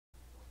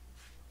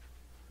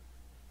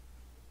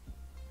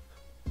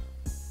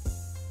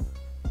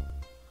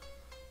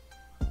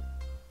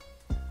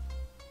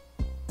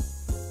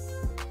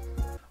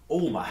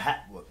Oh, my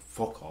hat.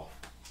 Fuck off.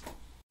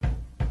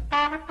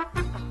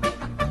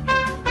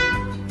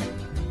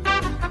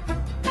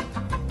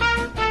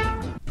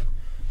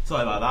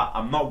 Sorry about that.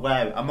 I'm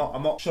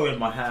not showing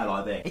my hair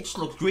like this. It just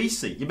looks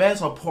greasy. You may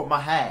as well put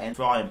my hair in a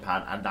frying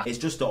pan, and it's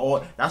just the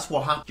oil. That's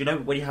what happens. You know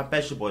when you have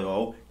vegetable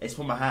oil, it's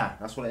for my hair.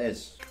 That's what it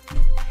is.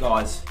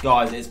 Guys,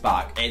 it's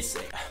back. It's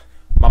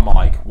my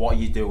mic. What are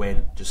you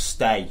doing? Just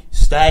stay.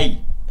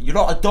 Stay. You're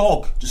not a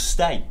dog. Just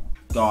stay.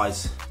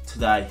 Guys,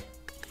 today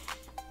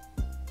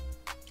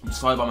I'm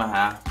sorry about my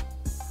hair.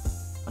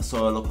 I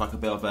saw it look like a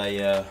bit of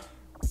a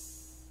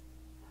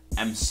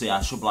MC.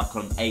 I should be like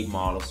on 8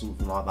 Mile or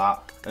something like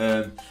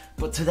that.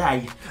 But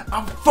today,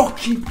 I'm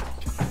fucking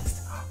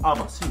gassed. I'm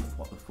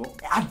what the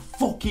fuck? I'm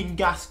fucking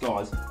gassed,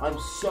 guys. I'm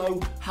so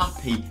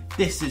happy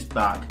this is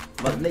back.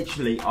 Like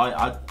literally,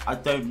 I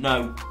don't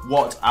know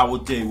what I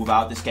would do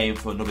without this game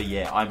for another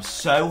year. I'm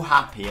so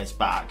happy it's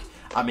back.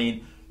 I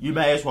mean, you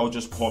may as well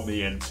just put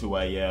me into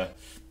a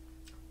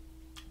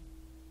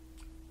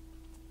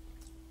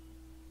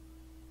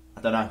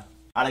I don't know.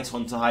 Alex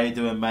Hunter, how you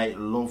doing, mate?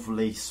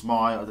 Lovely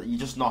smile. You're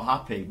just not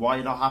happy. Why are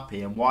you not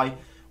happy? And why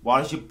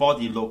does your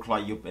body look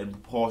like you're in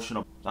proportion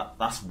of...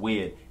 That's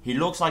weird. He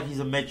looks like he's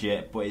a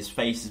midget, but his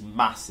face is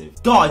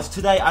massive. Guys,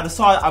 today I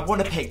decided I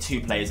want to pick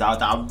 2 players out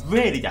that I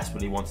really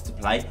desperately wanted to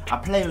play. I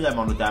played with them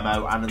on the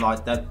demo, and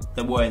like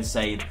they were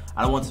insane, and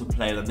I wanted to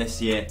play them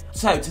this year.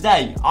 So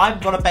today, I'm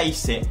going to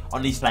base it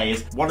on these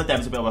players. One of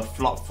them's a bit of a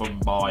flop from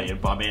Bayern,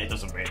 but I mean, it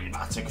doesn't really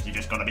matter, because you're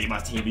just going to be my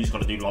team, you're just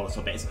going to do lots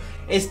of bits.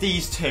 It's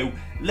these 2.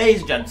 Ladies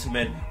and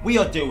gentlemen, we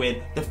are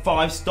doing the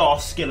 5-star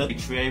skiller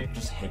trio.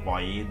 Just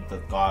Higuain,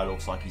 the guy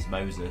looks like he's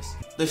Moses.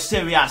 The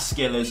Serie A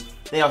skillers,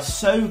 they are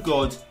so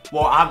good.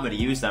 Well, I haven't really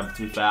used them,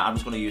 to be fair. I'm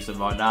just going to use them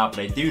right now, but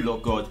they do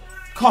look good.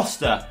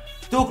 Costa,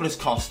 Douglas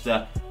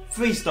Costa,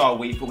 3-star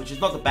weak foot, which is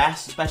not the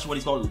best, especially when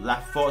he's got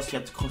left foot, so you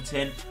have to cut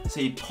in. So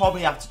you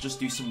probably have to just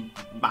do some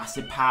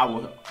massive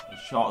power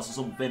shots or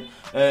something.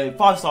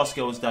 5-star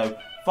skills though,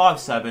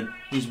 5'7".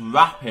 He's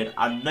rapid.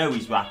 I know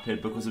he's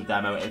rapid because of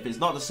demo. If it's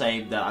not the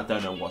same, then I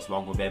don't know what's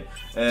wrong with him.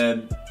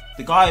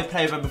 The guy who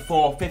played with him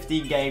before,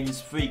 15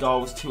 games, 3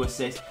 goals, 2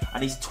 assists,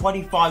 and he's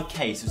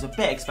 25k, so it's a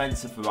bit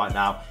expensive for right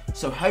now.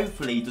 So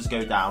hopefully he does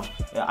go down.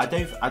 I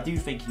do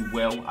think he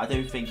will. I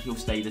don't think he'll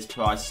stay this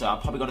price, so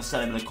I'm probably going to sell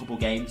him in a couple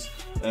games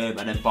and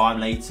then buy him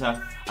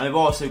later. And we've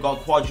also got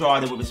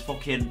Quadrado with his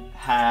fucking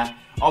hair.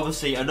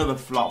 Obviously another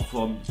flop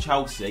from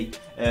Chelsea.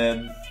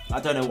 I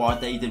don't know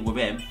what they did with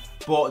him,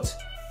 but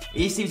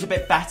he seems a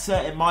bit better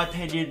in my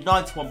opinion.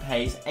 91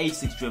 pace,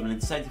 86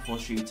 dribbling, 74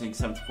 shooting,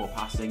 74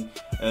 passing.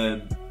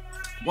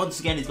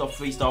 Once again, he's got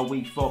 3-star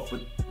weak foot, but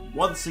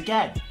once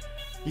again,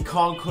 he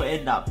can't cut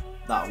in that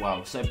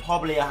well. So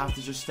probably I have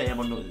to just keep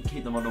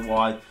them on the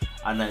wide,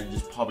 and then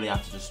just probably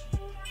have to just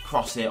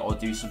cross it or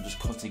do some just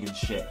cutting and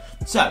shit.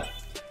 So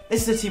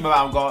this is the team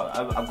I've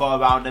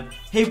got around him.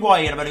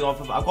 Higuain,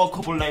 I've got a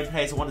couple of lone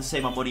players. I want to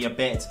save my money a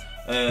bit.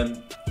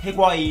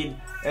 Higuain,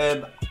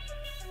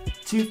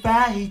 to be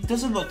fair, he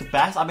doesn't look the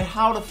best. I mean,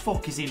 how the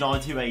fuck is he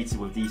 90 rated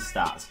with these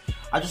stats?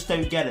 I just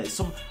don't get it.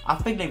 I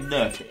think they've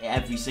nerfed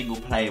every single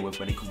player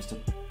when it comes to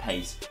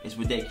pace. It's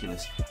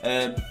ridiculous.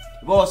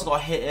 We've also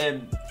got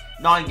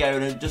 9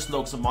 going, just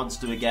looks a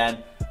monster again.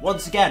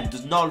 Once again,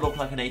 does not look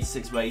like an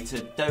 86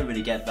 rated. Don't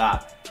really get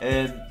that.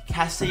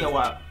 Cassie, I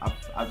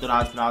don't know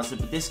how to pronounce it,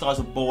 but this guy's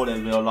a baller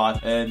in real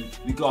life.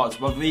 We got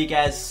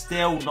Rodriguez,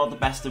 still not the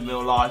best in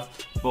real life,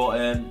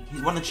 but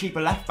he's one of the cheaper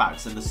left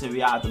backs in the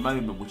Serie A at the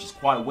moment, which is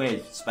quite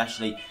weird,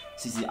 especially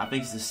since I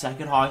think he's the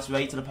 2nd highest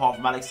rated apart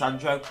from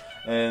Alexandro.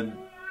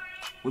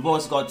 We've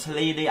also got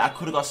Tellini. I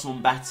could have got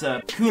someone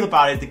better. Cool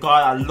about it, the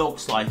guy that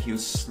looks like he'll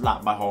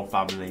slap my whole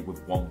family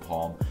with one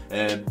palm.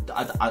 I'm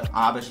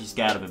actually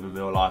scared of him in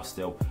real life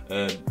still.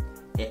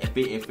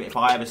 If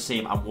I ever see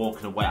him, I'm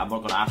walking away. I'm not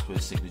going to ask for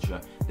his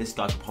signature. This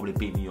guy could probably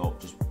beat me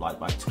up just like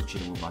by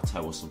touching him with my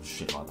toe or some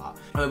shit like that.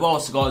 And we've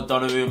also got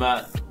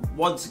Donnarumma.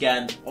 Once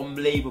again,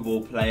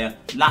 unbelievable player.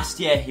 Last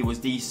year he was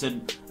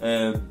decent,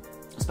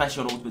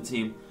 especially on Ultimate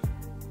Team.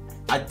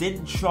 I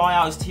didn't try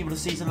out his team of the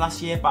season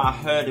last year, but I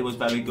heard it was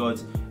very good.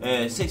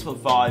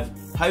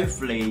 6'5".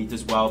 Hopefully he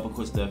does well,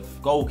 because the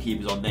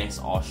goalkeepers on this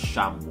are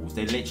shambles.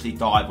 They literally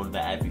dive under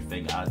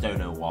everything, and I don't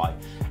know why.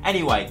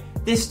 Anyway,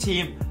 this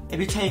team, if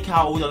you take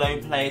out all the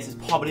lone players,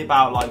 it's probably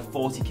about like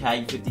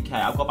 40k, 50k.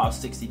 I've got about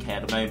 60k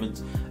at the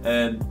moment.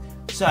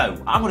 So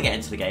I'm going to get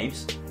into the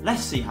games.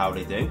 Let's see how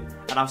they do,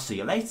 and I'll see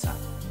you later.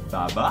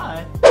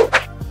 Bye-bye.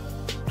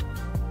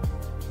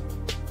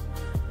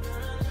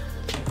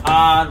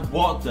 And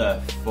what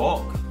the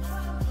fuck?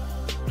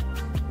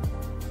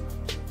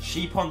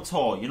 Sheep on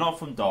tour. You're not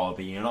from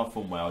Derby, you're not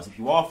from Wales. If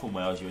you are from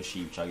Wales, you're a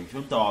sheep chag. If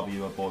you're from Derby,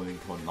 you're a boring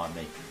cunt like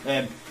me.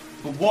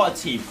 But what a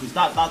team, because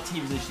that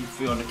team's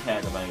literally 300k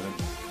at the moment.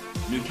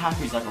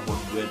 Lukaku's like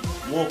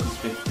 100, Walker's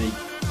 50,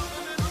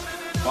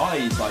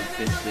 Guy's like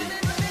 50.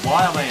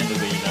 Why am I in the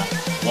arena?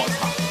 What's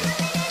happening?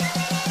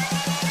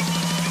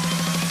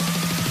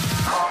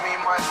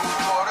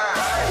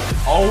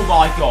 Oh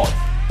my god.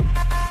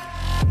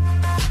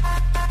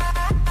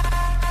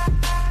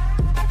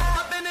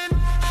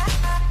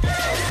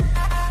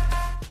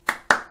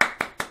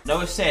 No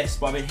assist,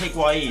 but I mean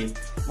Higuain.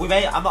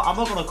 I'm not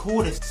going to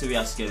call this Serie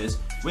skillers.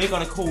 We're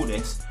going to call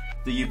this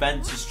the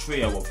Juventus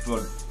trio up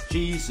front.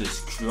 Jesus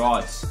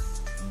Christ.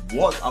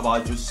 What have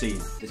I just seen?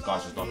 This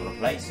guy's just not going to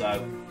play,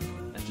 so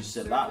let's just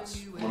sit back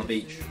on the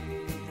beach.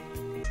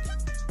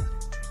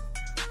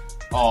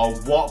 Oh,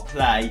 what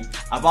play?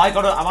 Am I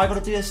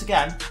gonna do this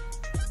again?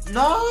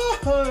 No!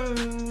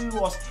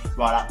 What?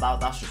 Right,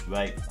 that's just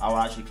rape. I will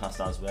actually class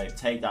that as rape.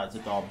 Take that to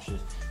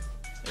Derbyshire's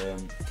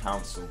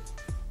council.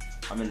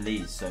 I'm in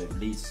Leeds, so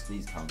Leeds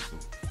council.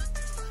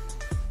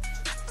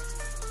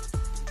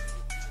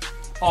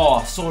 Oh,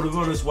 I saw the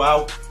run as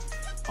well.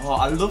 Oh,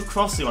 I love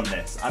crossing on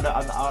this.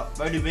 I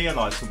only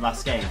realised from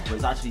last game, but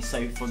it's actually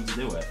so fun to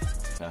do it.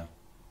 Okay.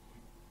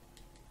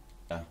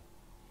 Yeah.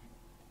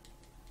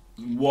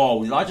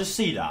 Whoa, did I just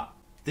see that?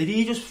 Did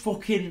he just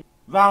fucking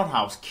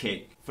roundhouse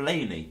kick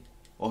Fellaini?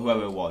 Or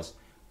whoever it was?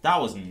 That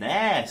was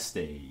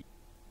nasty.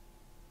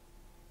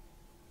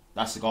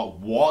 That's the goal.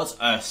 What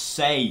a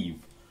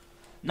save.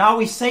 Now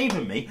he's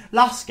saving me.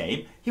 Last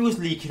game, he was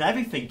leaking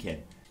everything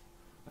in.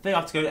 I think I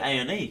have to go to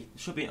A&E.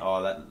 Should be.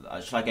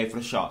 Oh, shall I go for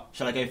the shot?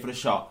 Shall I go for the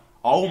shot?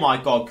 Oh my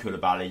God,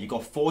 Koulibaly, you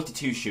got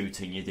 42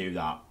 shooting. You do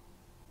that.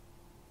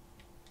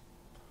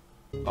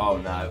 Oh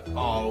no.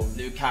 Oh,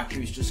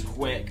 Lukaku's just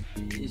quick.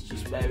 He's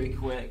just very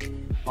quick.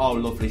 Oh,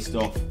 lovely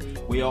stuff.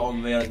 We are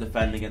unreal at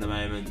defending at the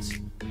moment.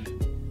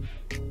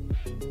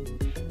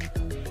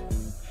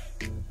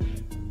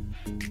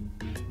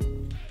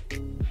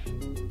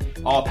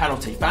 Oh,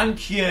 penalty.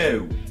 Thank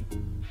you.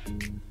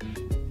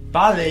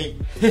 Bally.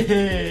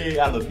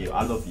 I love you.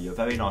 I love you. You're a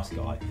very nice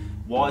guy.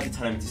 Why is he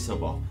telling me to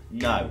sub off?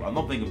 No, I'm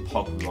not bringing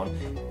Pogba on.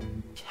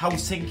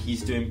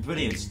 Helsinki's doing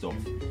brilliant stuff.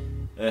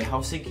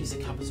 Helsinki's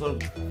the capital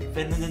of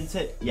Finland, isn't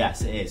it?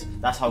 Yes, it is.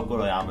 That's how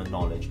good I am at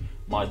knowledge.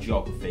 My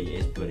geography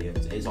is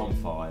brilliant. It's on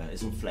fire.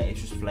 It's on flame.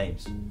 It's just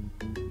flames.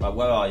 Right,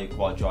 where are you,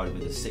 Quad Drive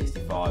with the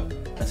 65?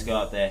 Let's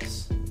go at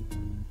this.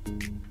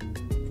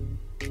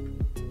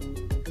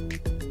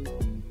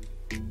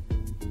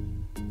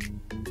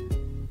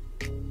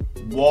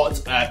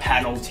 What a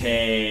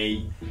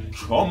penalty!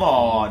 Come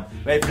on!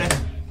 Wait for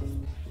this.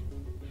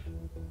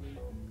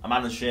 I'm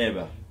Alan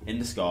Shearer in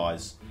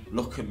disguise.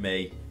 Look at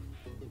me.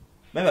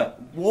 Remember,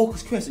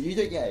 Walker's Chris. You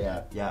do?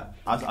 Yeah.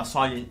 I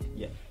sign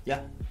you.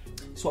 Yeah.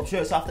 Swap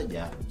shirts after?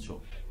 Yeah,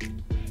 sure.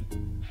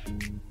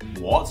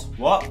 What?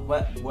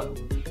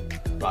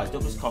 Right,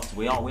 Douglas Costa.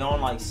 We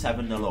aren't like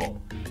 7-0 up.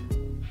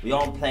 We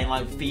aren't playing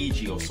like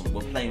Fiji or something.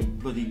 We're playing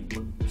bloody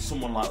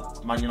someone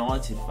like Man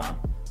United fan.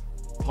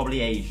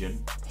 Probably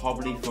Asian,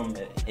 probably from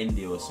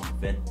India or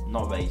something.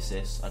 Not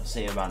racist. I'd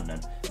say Iran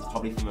then. It's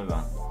probably from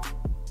Iran.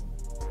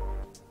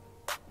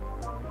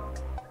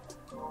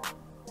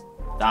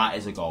 That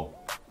is a goal.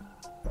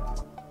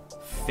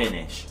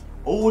 Finish.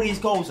 All these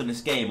goals in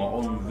this game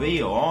are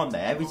unreal, aren't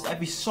they?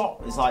 Every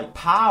shot is like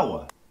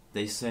power.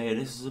 They say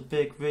this is a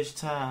big rich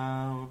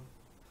town.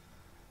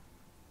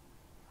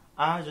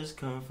 I just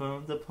come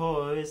from the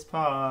poorest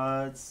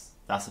parts.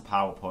 That's a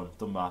power pun.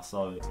 Done that,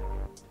 sorry.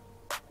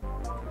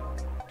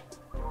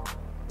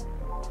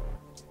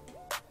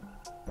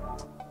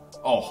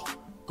 Oh,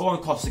 go on,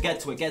 Costa,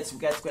 get to it.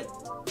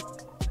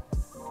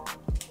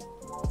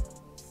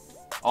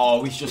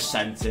 Oh, he's just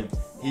sent him.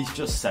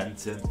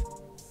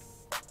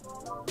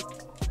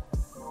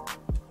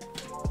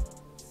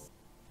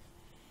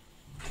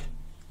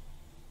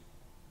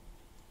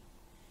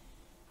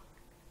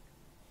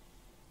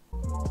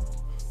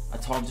 I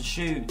told him to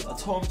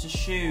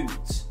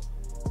shoot.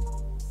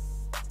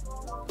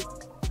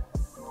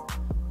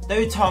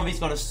 Don't tell me he's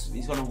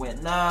gonna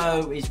win.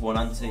 No, he's won,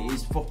 Anthony.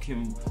 He's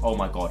fucking. Oh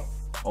my god.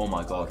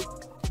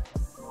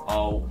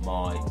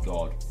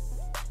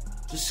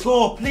 Just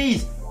score,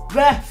 please.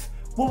 Ref,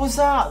 what was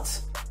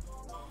that?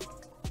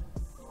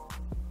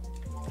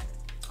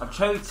 I've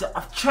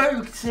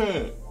choked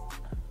it.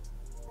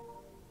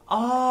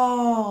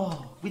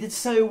 Oh, we did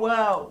so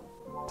well.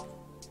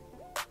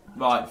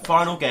 Right,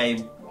 final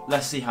game.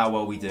 Let's see how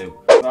well we do.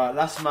 Right,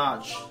 last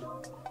match.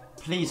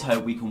 Please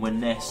hope we can win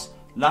this.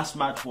 Last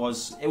match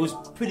was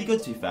pretty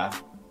good, to be fair.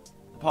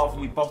 Apart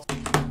from we bottled.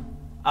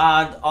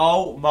 And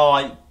oh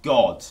my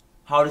god,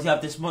 how does he have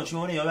this much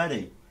money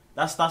already?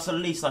 That's at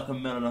least like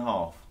 $1.5 million.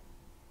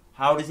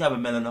 How does he have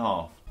 $1.5 million?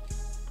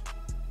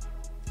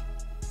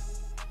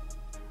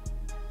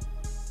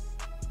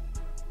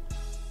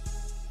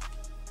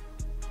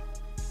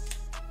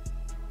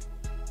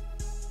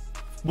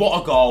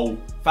 What a goal!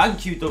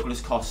 Thank you,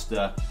 Douglas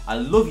Costa. I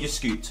love your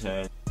scoop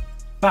turn.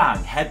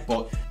 Bang,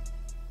 headbutt.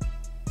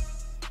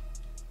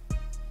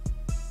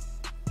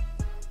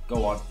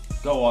 Go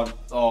on.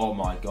 Oh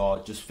my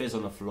god, just fizz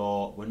on the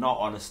floor. We're not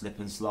on a slip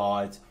and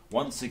slide.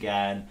 Once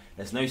again,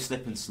 there's no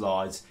slip and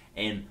slides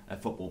in a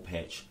football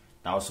pitch.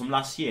 That was from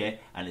last year,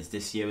 and it's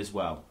this year as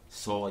well.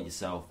 Sort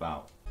yourself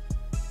out.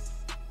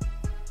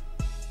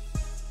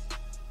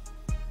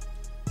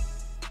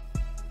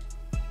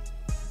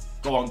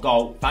 Go on,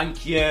 goal.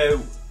 Thank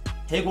you.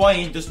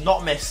 Higuain does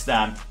not miss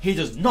them. He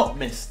does not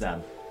miss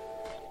them.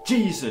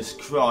 Jesus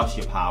Christ,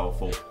 you're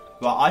powerful.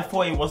 But I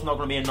thought he was not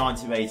going to be a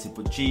 90 rated,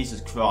 but Jesus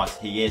Christ,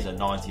 he is a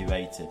 90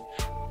 rated.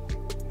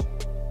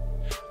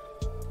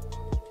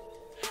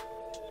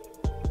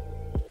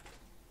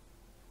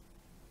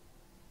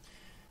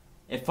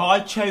 If I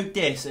choke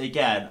this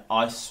again,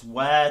 I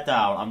swear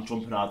down, I'm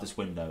jumping out this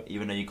window.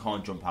 Even though you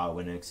can't jump out a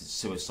window because it's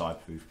suicide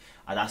proof.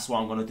 And that's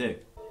what I'm going to do.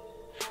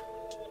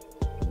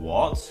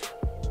 What?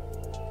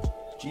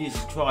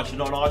 Jesus Christ, you're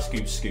not an ice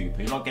cream scoop.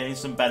 You're not getting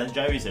some Ben &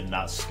 Jerry's in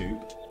that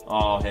scoop.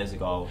 Oh, here's a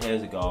goal.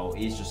 Here's a goal.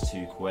 He's just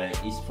too quick.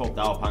 He's fucked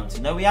that up,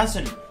 Anthony. No, he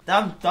hasn't.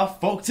 Damn, I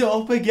fucked it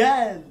up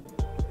again.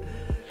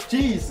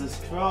 Jesus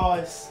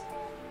Christ.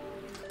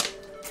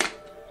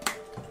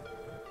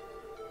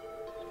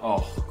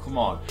 Oh, come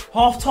on.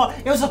 Half time.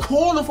 It was a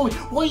corner for me.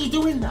 Why are you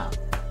doing that?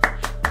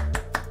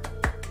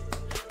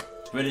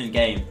 Brilliant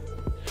game.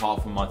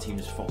 Apart from my team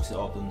just fucks it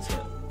up, doesn't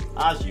it?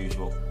 As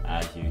usual.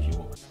 As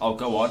usual. Oh,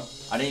 go on.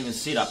 I didn't even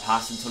see that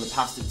pass until I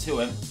passed it to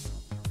him.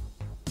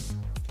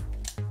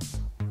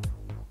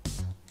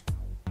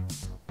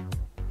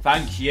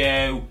 Thank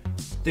you.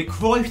 The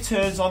Cruyff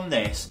turns on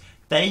this,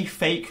 they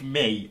fake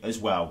me as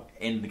well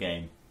in the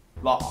game.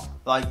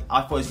 Like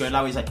I thought he was going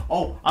now. He's like,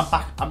 oh, I'm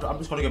back. I'm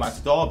just going to go back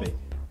to Derby.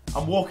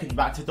 I'm walking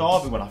back to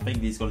Derby when I think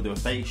he's going to do a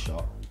fake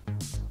shot.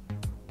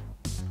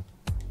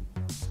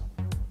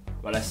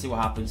 Well, let's see what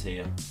happens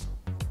here.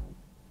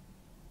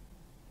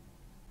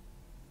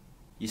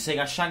 You're saying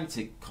I shanked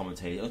it,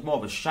 commentator? It was more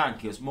of a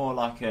shank. It was more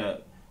like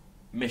a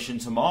mission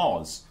to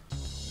Mars.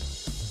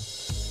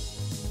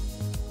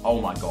 Oh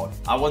my god.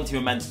 I wasn't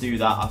even meant to do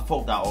that. I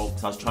fucked that up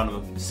because I was trying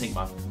to sync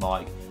my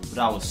mic. But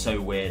that was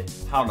so weird.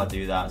 How did I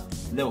do that?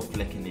 Little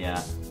flick in the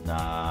air.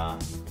 Nah.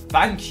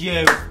 Thank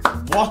you.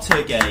 What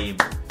a game.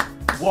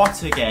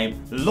 What a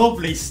game.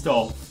 Lovely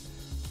stuff.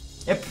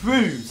 It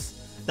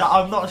proves that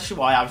I'm not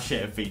sure I am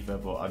shit at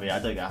FIFA. But I mean, I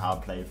don't get how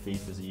I'm playing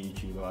FIFA as a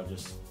YouTuber. I'm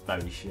just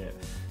very shit.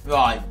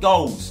 Right,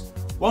 goals.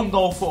 1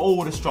 goal for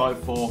all the Strike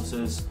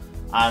Forces.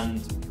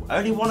 And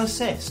only 1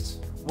 assist.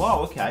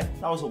 Wow, okay,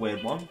 that was a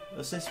weird one.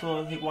 Assist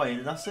for Higuain,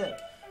 and that's it.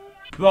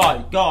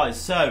 Right,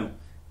 guys, so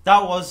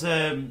that was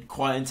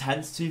quite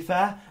intense, to be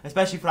fair,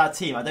 especially for that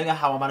team. I don't know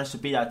how I managed to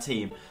beat that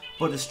team,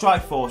 but the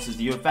Strike Forces,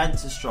 the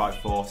Juventus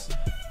Strike Force,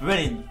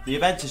 brilliant. The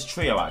Juventus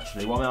trio,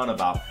 actually, what am I on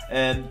about?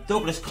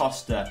 Douglas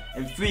Costa,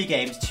 in 3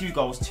 games, 2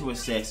 goals, 2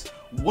 assists.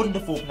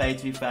 Wonderful play,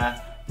 to be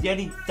fair. The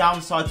only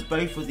downside to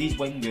both of these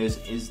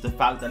wingers is the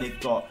fact that they've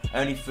got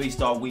only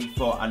 3-star weak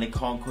foot and they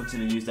can't cut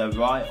in and use their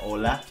right or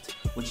left,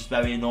 which is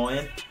very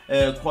annoying.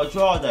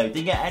 Quadrado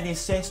didn't get any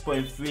assists, but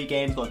in 3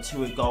 games got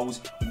 2 goals.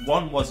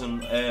 1 was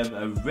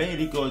a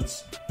really good.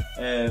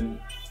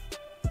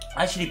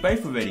 Actually,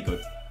 both were really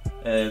good.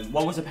 1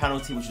 was a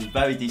penalty, which was a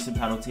very decent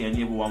penalty, and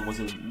the other one was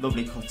a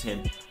lovely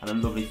cut-in and a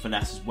lovely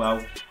finesse as well.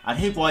 And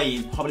Higuain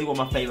is probably one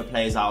of my favourite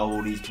players out of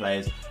all these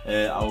players,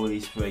 out of all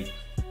these 3.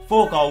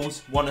 4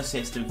 goals, 1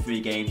 assist in 3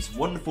 games.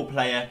 Wonderful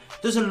player.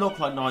 Doesn't look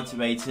like 90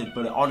 rated,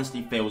 but it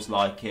honestly feels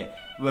like it.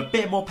 With a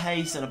bit more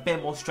pace and a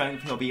bit more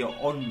strength, he'll be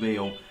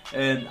unreal.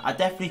 I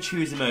definitely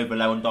choose him over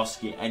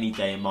Lewandowski any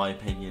day, in my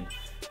opinion.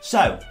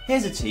 So,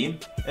 here's a team.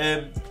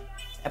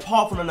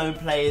 Apart from the loan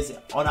players,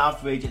 on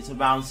average, it's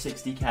around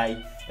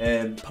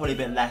 60k. Probably a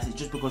bit less. It's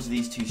just because of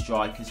these 2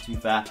 strikers, to be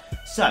fair.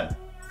 So,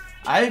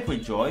 I hope you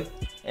enjoyed.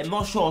 I'm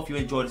not sure if you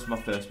enjoyed this for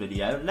my first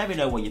video. Let me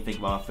know what you think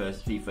about my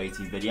first FIFA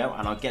 18 video,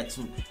 and I'll get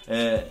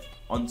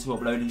onto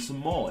uploading some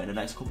more in the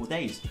next couple of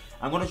days.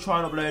 I'm going to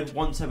try and upload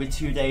once every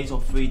 2 days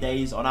or 3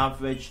 days on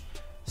average.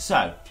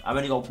 So, I've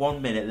only got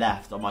 1 minute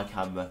left on my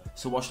camera.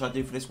 So what should I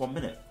do for this 1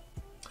 minute?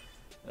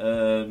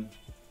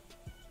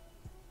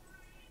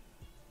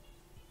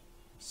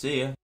 See ya.